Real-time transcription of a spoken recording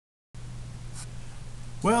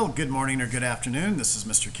Well, good morning or good afternoon. This is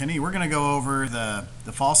Mr. Kinney. We're going to go over the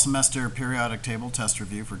fall semester periodic table test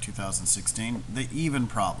review for 2016, the even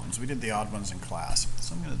problems. We did the odd ones in class.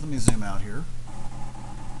 So let me zoom out here.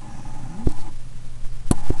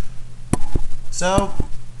 So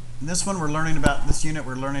in this one, this unit,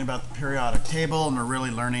 we're learning about the periodic table, and we're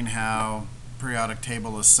really learning how the periodic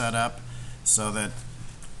table is set up so that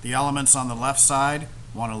the elements on the left side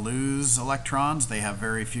want to lose electrons. They have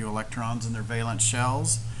very few electrons in their valence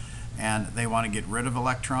shells, and they want to get rid of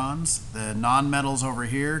electrons. The nonmetals over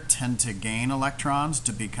here tend to gain electrons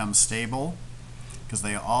to become stable, because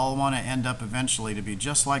they all want to end up eventually to be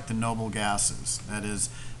just like the noble gases. That is,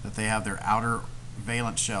 that they have their outer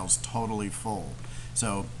valence shells totally full.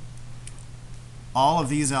 So all of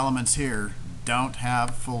these elements here don't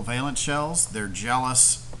have full valence shells. They're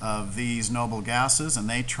jealous of these noble gases, and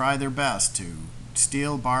they try their best to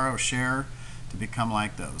steal, borrow, share to become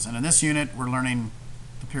like those. And in this unit, we're learning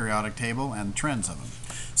the periodic table and trends of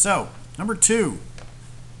them. So, number 2.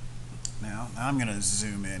 Now I'm going to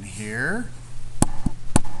zoom in here.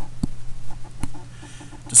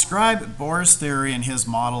 Describe Bohr's theory and his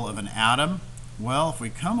model of an atom. Well, if we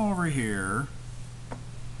come over here,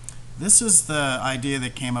 this is the idea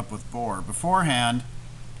that came up with Bohr. Beforehand,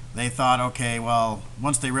 they thought, okay, well,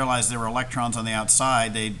 once they realized there were electrons on the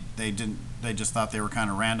outside, they just thought they were kind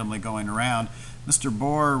of randomly going around. Mr.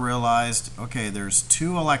 Bohr realized, okay, there's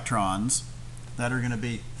 2 electrons that are going to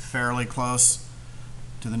be fairly close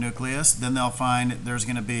to the nucleus. Then they'll find there's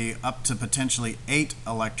going to be up to potentially 8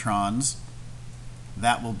 electrons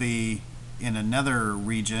that will be in another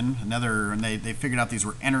region, and they figured out these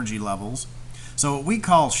were energy levels. So what we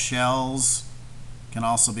call shells can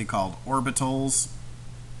also be called orbitals,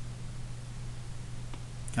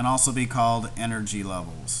 can also be called energy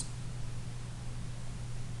levels.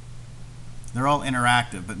 They're all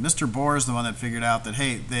interactive, but Mr. Bohr is the one that figured out that,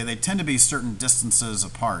 hey, they tend to be certain distances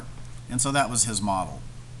apart, and so that was his model.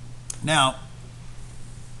 Now,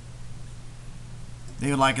 they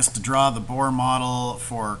would like us to draw the Bohr model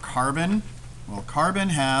for carbon. Well, carbon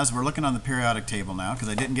has, we're looking on the periodic table now because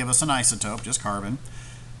they didn't give us an isotope, just carbon,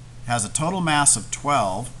 has a total mass of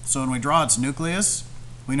 12. So when we draw its nucleus,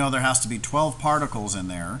 we know there has to be 12 particles in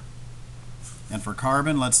there. And for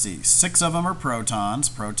carbon, let's see, 6 of them are protons,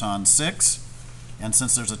 proton 6. And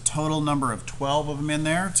since there's a total number of 12 of them in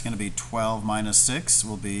there, it's going to be 12 minus 6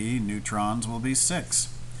 will be, neutrons will be 6.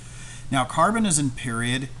 Now carbon is in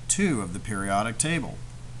period 2 of the periodic table.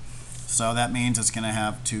 So that means it's going to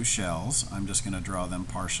have 2 shells. I'm just going to draw them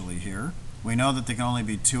partially here. We know that there can only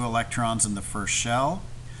be 2 electrons in the first shell.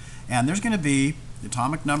 And there's going to be, the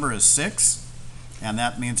atomic number is 6. And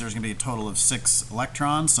that means there's going to be a total of 6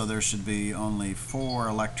 electrons, so there should be only 4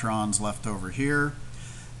 electrons left over here.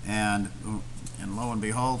 And lo and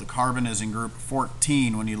behold, the carbon is in group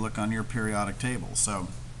 14 when you look on your periodic table, so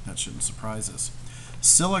that shouldn't surprise us.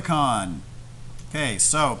 Silicon. Okay,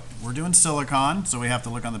 so we're doing silicon, so we have to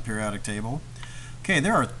look on the periodic table. Okay,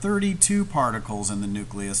 there are 32 particles in the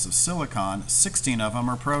nucleus of silicon. 16 of them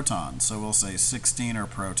are protons, so we'll say 16 are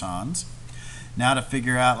protons. Now to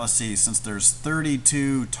figure out, let's see, since there's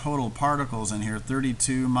 32 total particles in here,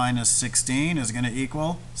 32 minus 16 is going to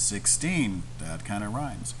equal 16. That kind of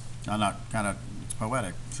rhymes. It's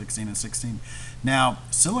poetic, 16 and 16. Now,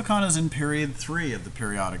 silicon is in period 3 of the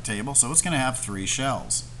periodic table, so it's going to have 3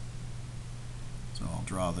 shells. So I'll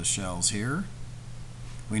draw the shells here.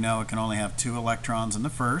 We know it can only have 2 electrons in the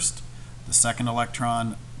first. The second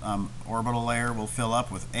electron orbital layer will fill up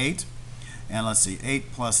with 8. And let's see,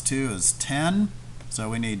 8 plus 2 is 10. So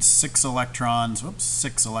we need 6 electrons,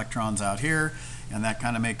 6 electrons out here. And that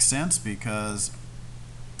kind of makes sense because,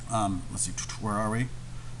 let's see, where are we?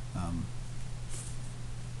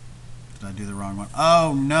 Did I do the wrong one?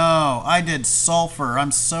 Oh no, I did sulfur.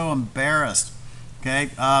 I'm so embarrassed. Okay,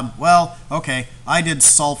 okay, I did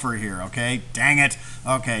sulfur here, okay? Dang it.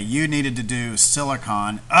 Okay, you needed to do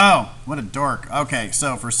silicon. Oh, what a dork. Okay,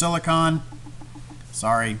 so for silicon,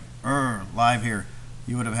 sorry. Live here,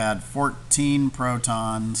 you would have had 14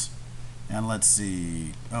 protons, and let's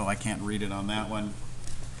see, oh, I can't read it on that one.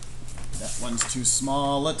 That one's too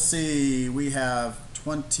small. Let's see, we have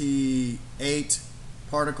 28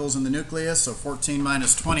 particles in the nucleus, so 14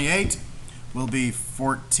 minus 28 will be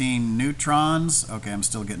 14 neutrons. Okay, I'm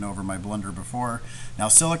still getting over my blunder before. Now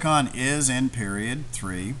silicon is in period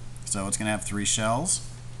 3, so it's going to have 3 shells,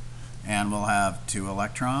 and we'll have 2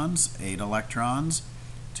 electrons, 8 electrons.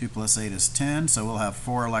 2 plus 8 is 10, so we'll have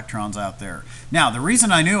 4 electrons out there. Now, the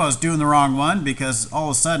reason I knew I was doing the wrong one, because all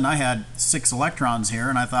of a sudden I had 6 electrons here,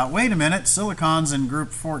 and I thought, wait a minute, silicon's in group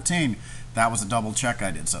 14. That was a double check I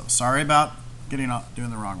did, so sorry about doing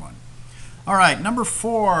the wrong one. All right, number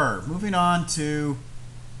 4, moving on to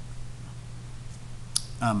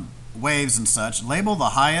waves and such. Label the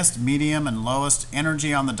highest, medium, and lowest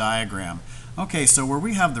energy on the diagram. Okay, so where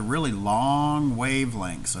we have the really long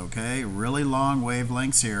wavelengths, okay, really long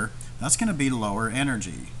wavelengths here, that's going to be lower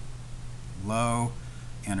energy. Low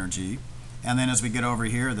energy. And then as we get over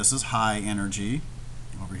here, this is high energy.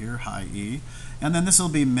 Over here, high E. And then this will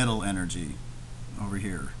be middle energy over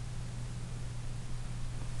here.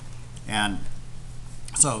 And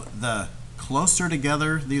so the closer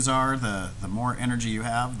together these are, the more energy you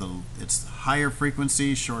have. It's higher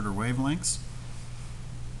frequency, shorter wavelengths.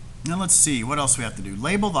 Now let's see, what else we have to do?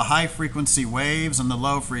 Label the high frequency waves and the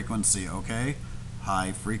low frequency, okay?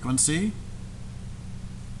 High frequency,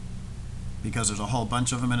 because there's a whole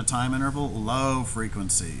bunch of them in a time interval. Low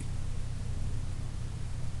frequency.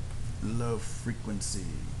 Low frequency.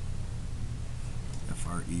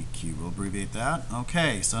 FREQ, we'll abbreviate that.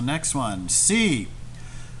 Okay, so next one, C.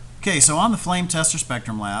 Okay, so on the flame tester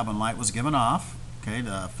spectrum lab, when light was given off, okay,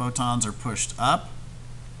 the photons are pushed up.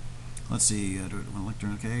 Let's see,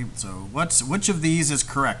 okay, so which of these is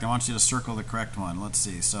correct? I want you to circle the correct one. Let's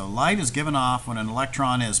see, so light is given off when an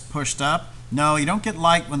electron is pushed up. No, you don't get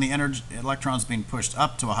light when the electron is being pushed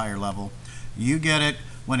up to a higher level. You get it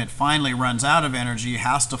when it finally runs out of energy,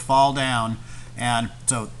 has to fall down. And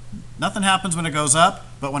so nothing happens when it goes up,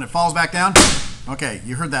 but when it falls back down, okay,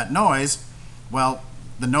 you heard that noise. Well,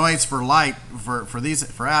 the noise for light, for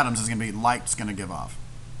atoms, is going to be light's going to give off.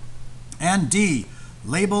 And D,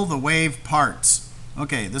 label the wave parts.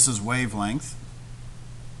 Okay, this is wavelength.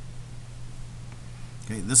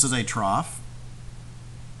 Okay, this is a trough.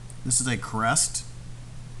 This is a crest.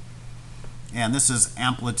 And this is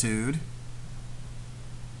amplitude,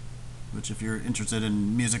 which if you're interested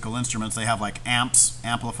in musical instruments, they have like amps,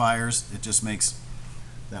 amplifiers. It just makes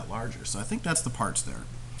that larger. So I think that's the parts there.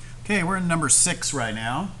 Okay, we're in number 6 right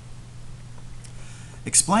now.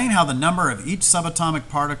 Explain how the number of each subatomic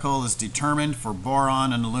particle is determined for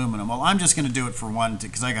boron and aluminum. Well, I'm just going to do it for one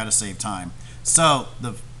because I got to save time. So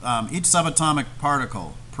each subatomic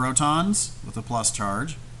particle, protons with a plus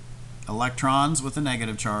charge, electrons with a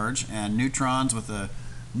negative charge, and neutrons with a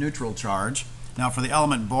neutral charge. Now for the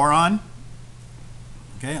element boron,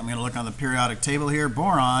 okay, I'm going to look on the periodic table here.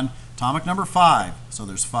 Boron, atomic number 5. So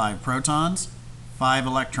there's 5 protons, 5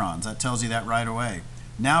 electrons. That tells you that right away.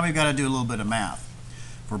 Now we've got to do a little bit of math.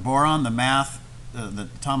 For boron, the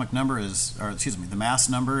atomic number is, or excuse me, the mass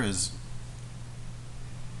number is,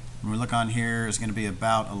 when we look on here, is going to be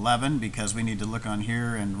about 11 because we need to look on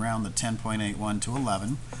here and round the 10.81 to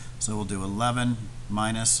 11. So we'll do 11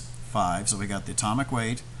 minus 5. So we got the atomic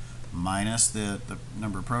weight minus the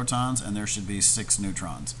number of protons, and there should be 6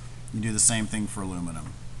 neutrons. You do the same thing for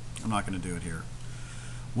aluminum. I'm not going to do it here.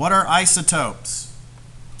 What are isotopes?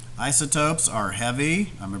 Isotopes are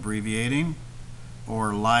heavy, I'm abbreviating,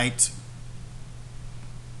 or light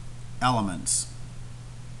elements.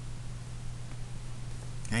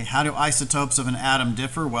 Okay, how do isotopes of an atom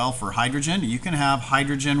differ? Well, for hydrogen, you can have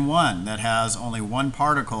hydrogen 1 that has only 1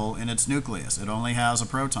 particle in its nucleus. It only has a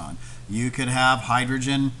proton. You could have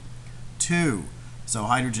hydrogen 2. So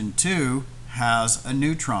hydrogen 2 has a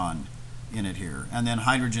neutron in it here. And then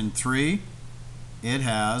hydrogen 3, it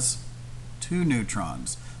has 2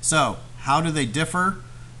 neutrons. So how do they differ?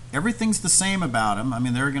 Everything's the same about them. I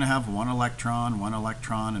mean, they're going to have 1 electron, and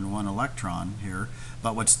 1 electron here.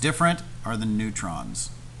 But what's different are the neutrons.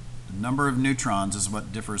 The number of neutrons is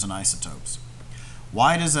what differs in isotopes.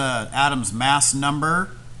 Why does an atom's mass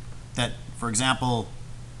number, that, for example,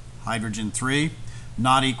 hydrogen 3,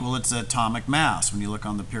 not equal its atomic mass? When you look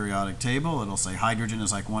on the periodic table, it'll say hydrogen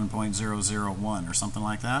is like 1.001 or something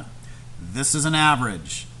like that. This is an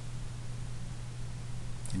average.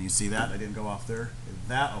 Can you see that? I didn't go off there.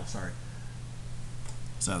 Oh, sorry.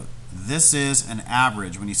 So this is an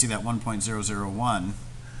average. When you see that 1.001,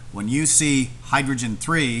 when you see hydrogen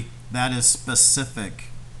 3, that is specific.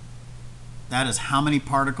 That is how many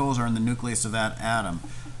particles are in the nucleus of that atom.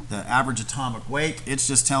 The average atomic weight, it's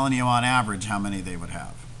just telling you on average how many they would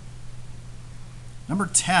have. Number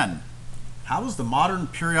 10, how is the modern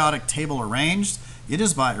periodic table arranged? It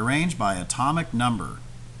is arranged by atomic number.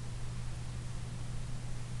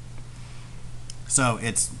 So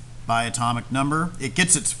it's by atomic number. It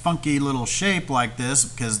gets its funky little shape like this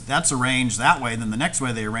because that's arranged that way. Then the next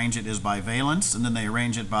way they arrange it is by valence, and then they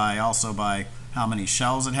arrange it also by how many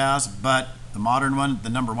shells it has. But the modern one, the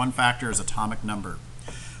number 1 factor is atomic number.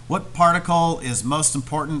 What particle is most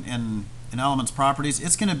important in elements' properties?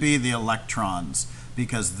 It's going to be the electrons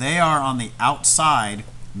because they are on the outside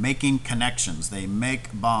making connections. They make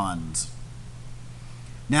bonds.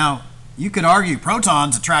 Now, you could argue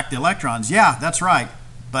protons attract the electrons. Yeah, that's right.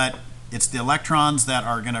 But it's the electrons that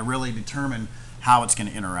are going to really determine how it's going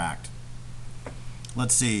to interact.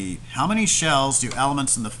 Let's see. How many shells do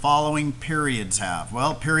elements in the following periods have?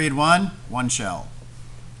 Well, period 1, 1 shell.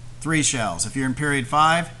 3 shells. If you're in period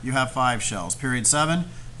 5, you have 5 shells. Period 7,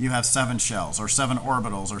 you have 7 shells, or 7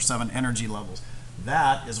 orbitals, or 7 energy levels.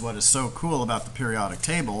 That is what is so cool about the periodic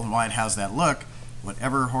table and why it has that look.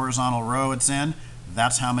 Whatever horizontal row it's in,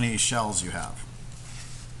 that's how many shells you have.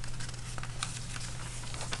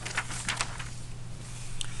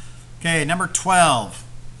 Okay, number 12.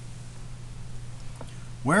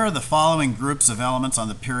 Where are the following groups of elements on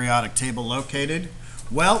the periodic table located?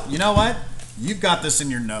 Well, you know what? You've got this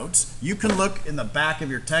in your notes. You can look in the back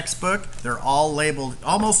of your textbook. They're all labeled,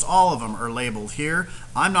 almost all of them are labeled here.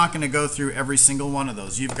 I'm not going to go through every single one of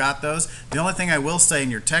those. You've got those. The only thing I will say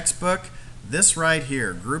in your textbook, this right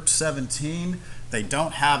here, group 17, they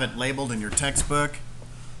don't have it labeled in your textbook.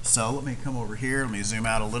 So let me come over here. Let me zoom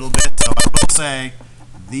out a little bit. So I will say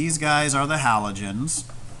these guys are the halogens.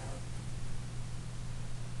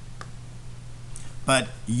 But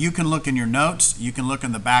you can look in your notes, you can look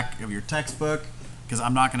in the back of your textbook, because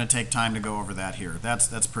I'm not going to take time to go over that here.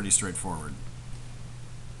 That's pretty straightforward.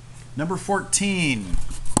 Number 14.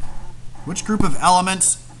 Which group of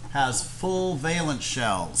elements has full valence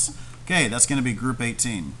shells? Okay, that's going to be group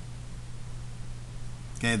 18.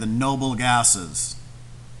 Okay, the noble gases.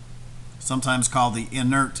 Sometimes called the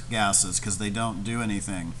inert gases because they don't do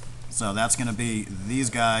anything. So that's going to be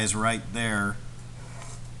these guys right there.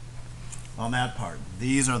 On that part.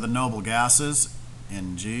 These are the noble gases,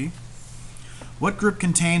 Ng. What group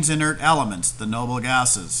contains inert elements? The noble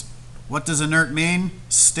gases. What does inert mean?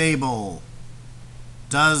 Stable.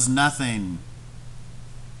 Does nothing.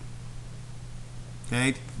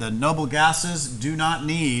 Okay, the noble gases do not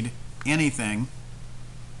need anything.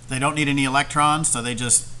 They don't need any electrons, so they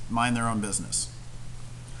just mind their own business.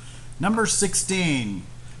 Number 16.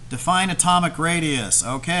 Define atomic radius.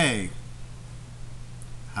 Okay.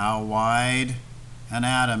 How wide an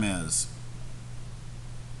atom is.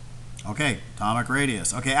 Okay, atomic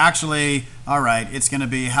radius. Okay, actually, all right, it's going to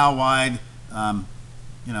be how wide,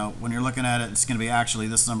 you know, when you're looking at it, it's going to be actually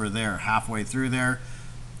this number there, halfway through there,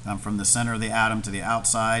 from the center of the atom to the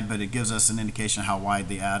outside, but it gives us an indication of how wide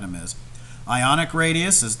the atom is. Ionic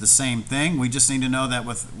radius is the same thing. We just need to know that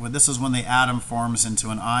with this is when the atom forms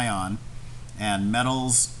into an ion, and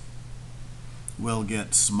metals will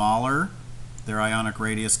get smaller. Their ionic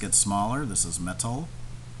radius gets smaller. This is metal.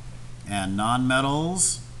 And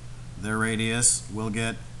nonmetals, their radius will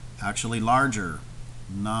get actually larger.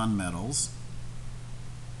 Nonmetals.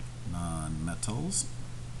 Nonmetals.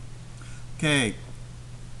 Okay.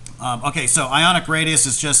 Okay, so ionic radius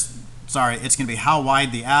is just, sorry, it's going to be how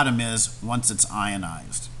wide the atom is once it's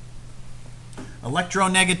ionized.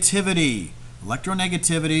 Electronegativity.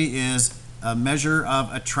 Electronegativity is a measure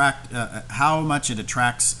of how much it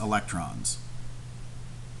attracts electrons.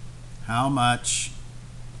 How much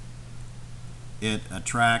it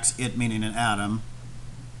attracts, it meaning an atom,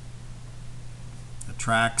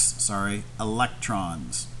 attracts,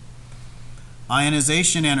 electrons.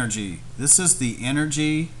 Ionization energy. This is the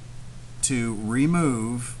energy to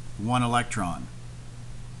remove one electron.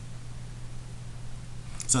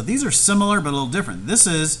 So these are similar but a little different. This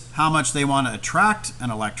is how much they want to attract an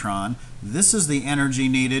electron. This is the energy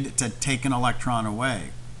needed to take an electron away.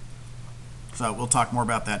 So we'll talk more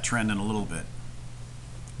about that trend in a little bit.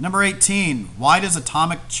 Number 18, why does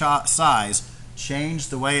atomic size change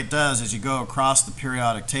the way it does as you go across the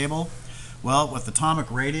periodic table? Well, with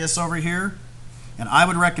atomic radius over here, and I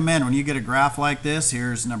would recommend when you get a graph like this,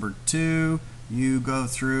 here's number 2, you go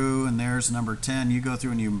through, and there's number 10, you go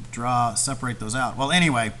through and you separate those out. Well,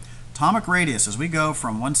 anyway, atomic radius, as we go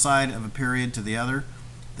from one side of a period to the other,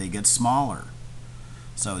 they get smaller.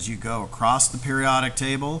 So as you go across the periodic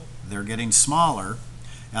table, they're getting smaller.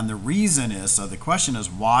 And the reason is, so the question is,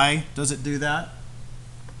 why does it do that?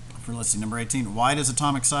 For, let's see, number 18, why does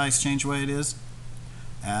atomic size change the way it is?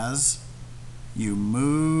 As you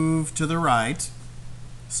move to the right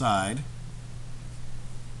side,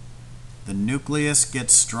 the nucleus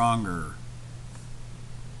gets stronger.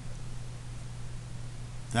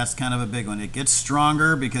 That's kind of a big one. It gets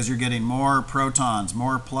stronger because you're getting more protons,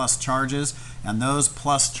 more plus charges, and those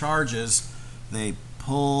plus charges, they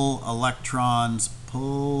pull electrons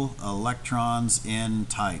in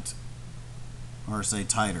tight, or say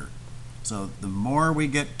tighter. So the more we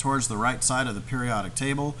get towards the right side of the periodic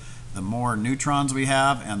table, the more neutrons we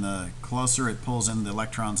have, and the closer it pulls in the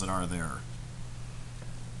electrons that are there.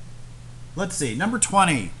 Let's see, number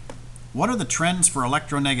 20. What are the trends for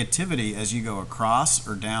electronegativity as you go across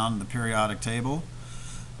or down the periodic table?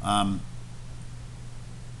 The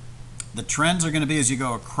trends are going to be as you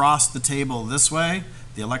go across the table this way,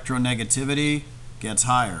 the electronegativity gets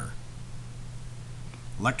higher.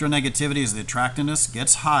 Electronegativity is the attractiveness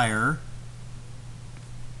gets higher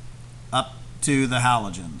up to the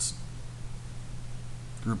halogens,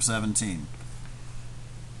 group 17.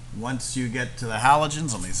 Once you get to the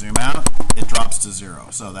halogens, let me zoom out, it drops to 0.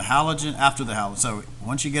 So the halogen, after the halogen, so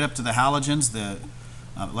once you get up to the halogens, the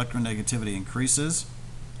electronegativity increases.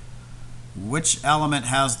 Which element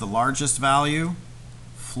has the largest value?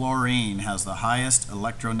 Fluorine has the highest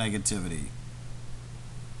electronegativity.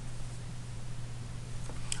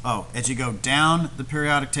 Oh, as you go down the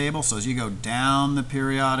periodic table, so as you go down the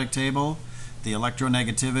periodic table, the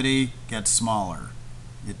electronegativity gets smaller.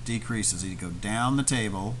 It decreases. You go down the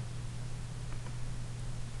table,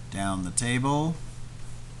 En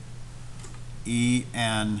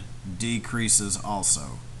decreases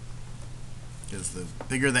also. Because the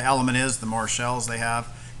bigger the element is, the more shells they have,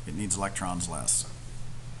 it needs electrons less.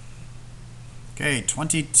 Okay,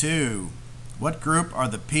 22. What group are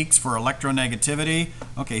the peaks for electronegativity?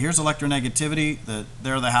 Okay, here's electronegativity.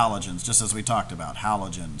 They're the halogens, just as we talked about,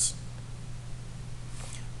 halogens.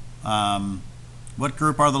 What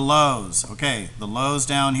group are the lows? Okay, the lows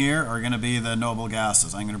down here are going to be the noble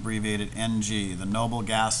gases. I'm going to abbreviate it Ng. The noble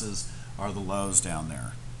gases are the lows down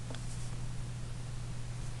there.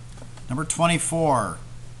 Number 24.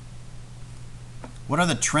 What are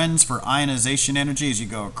the trends for ionization energy as you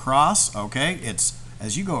go across? Okay, it's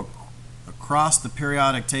as you go across the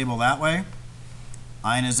periodic table that way,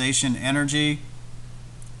 ionization energy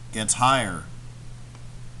gets higher.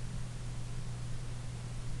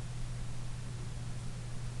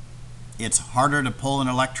 It's harder to pull an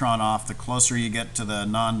electron off the closer you get to the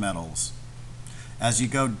nonmetals. As you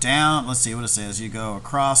go down, let's see what it says, as you go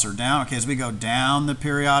across or down. Okay, as we go down the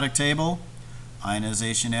periodic table,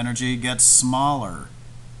 ionization energy gets smaller.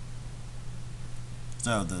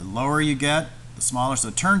 So the lower you get, the smaller. So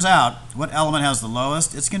it turns out, what element has the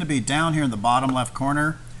lowest? It's going to be down here in the bottom left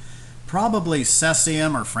corner. Probably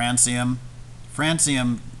cesium or francium.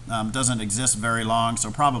 Francium doesn't exist very long,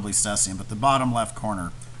 so probably cesium, but the bottom left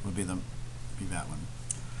corner would be that one.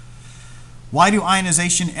 Why do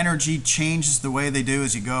ionization energy changes the way they do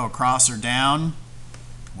as you go across or down?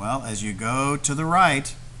 Well, as you go to the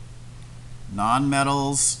right,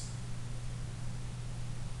 nonmetals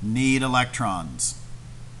need electrons.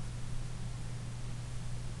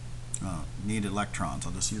 Need electrons.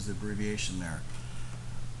 I'll just use the abbreviation there.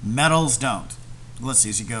 Metals don't. Let's see,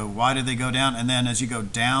 as you go, why do they go down? And then as you go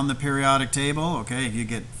down the periodic table, okay, if you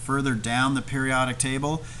get further down the periodic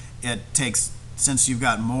table, it takes, since you've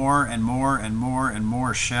got more and more and more and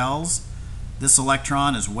more shells, this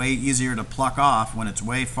electron is way easier to pluck off when it's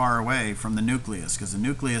way far away from the nucleus, because the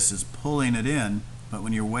nucleus is pulling it in, but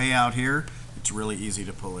when you're way out here, it's really easy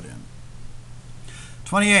to pull it in.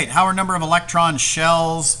 28, how are number of electron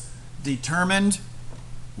shells determined?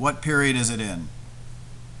 What period is it in?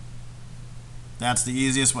 That's the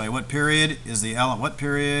easiest way. What period is the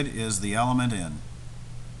element in?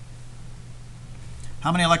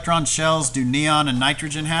 How many electron shells do neon and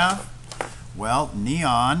nitrogen have? Well,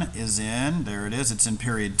 neon is in, there it is, it's in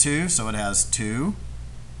period 2, so it has 2.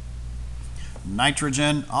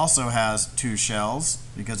 Nitrogen also has 2 shells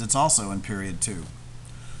because it's also in period 2.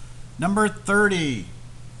 Number 30.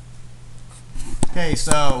 Okay,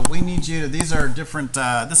 so we need you to, these are different,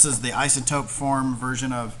 this is the isotope form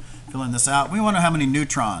version of filling this out. We want to know how many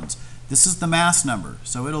neutrons. This is the mass number,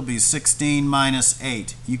 so it'll be 16 minus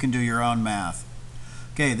 8. You can do your own math.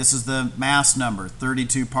 Okay, this is the mass number,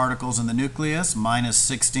 32 particles in the nucleus, minus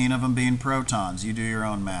 16 of them being protons. You do your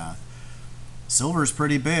own math. Silver's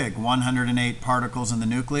pretty big, 108 particles in the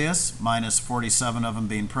nucleus, minus 47 of them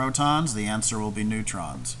being protons. The answer will be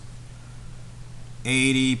neutrons.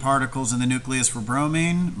 80 particles in the nucleus for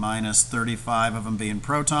bromine, minus 35 of them being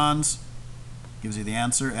protons. Gives you the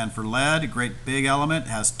answer. And for lead, a great big element,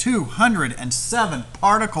 has 207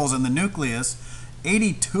 particles in the nucleus.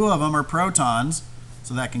 82 of them are protons.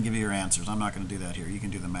 So that can give you your answers. I'm not going to do that here. You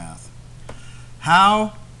can do the math.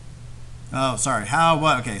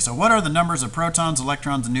 Okay, so what are the numbers of protons,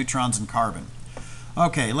 electrons, and neutrons in carbon?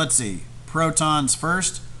 Okay, let's see. Protons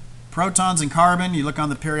first. Protons in carbon, you look on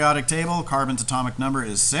the periodic table, carbon's atomic number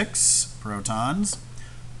is 6 protons.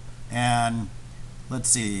 And let's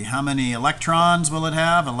see, how many electrons will it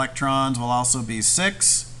have? Electrons will also be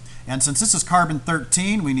 6. And since this is carbon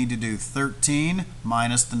 13, we need to do 13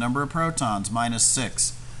 minus the number of protons, minus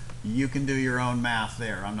 6. You can do your own math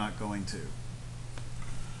there. I'm not going to.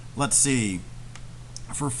 Let's see.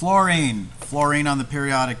 For fluorine, fluorine on the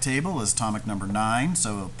periodic table is atomic number 9,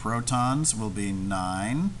 so protons will be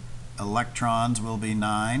 9, electrons will be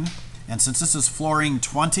 9, and since this is fluorine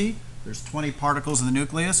 20, there's 20 particles in the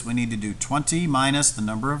nucleus, we need to do 20 minus the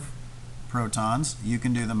number of protons. You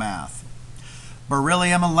can do the math.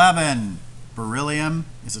 Beryllium 11, beryllium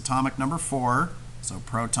is atomic number 4, so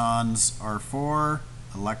protons are 4,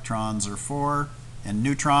 electrons are 4, and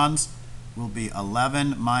neutrons will be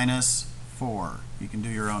 11 minus 4. You can do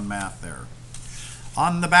your own math there.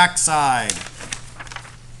 On the back side,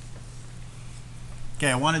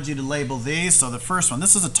 okay, I wanted you to label these. So the first one,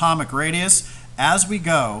 this is atomic radius. As we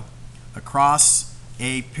go across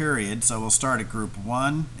a period, so we'll start at group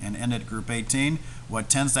 1 and end at group 18, what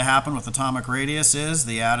tends to happen with atomic radius is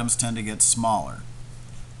the atoms tend to get smaller.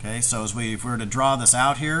 Okay, so if we were to draw this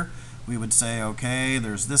out here, we would say, okay,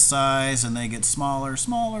 there's this size, and they get smaller,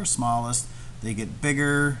 smaller, smallest. They get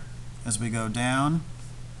bigger as we go down,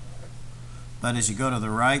 but as you go to the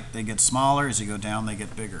right, they get smaller. As you go down, they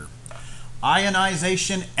get bigger.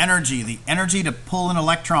 Ionization energy, the energy to pull an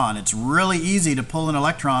electron. It's really easy to pull an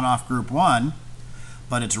electron off group 1,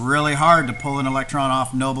 but it's really hard to pull an electron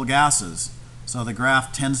off noble gases. So the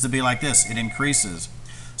graph tends to be like this. It increases.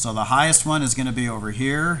 So the highest one is going to be over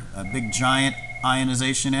here, a big giant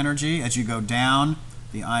ionization energy. As you go down,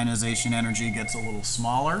 the ionization energy gets a little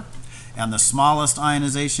smaller. And the smallest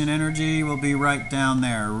ionization energy will be right down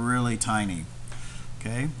there, really tiny.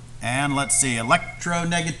 Okay, and let's see,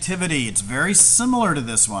 electronegativity. It's very similar to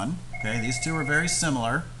this one. Okay, these two are very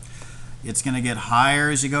similar. It's going to get higher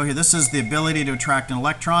as you go here. This is the ability to attract an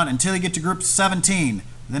electron until you get to group 17.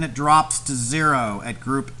 Then it drops to 0 at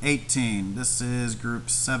group 18. This is group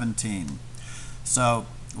 17. So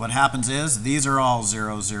what happens is these are all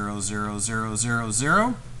 0, 0, 0, 0, 0,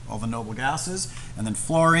 0. All the noble gases, and then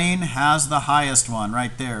fluorine has the highest one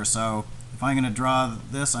right there. So if I'm going to draw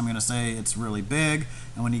this, I'm going to say it's really big,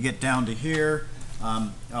 and when you get down to here,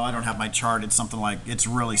 oh, I don't have my chart, it's something like, it's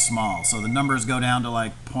really small. So the numbers go down to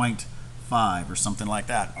like 0.5 or something like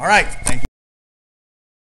that. All right, thank you.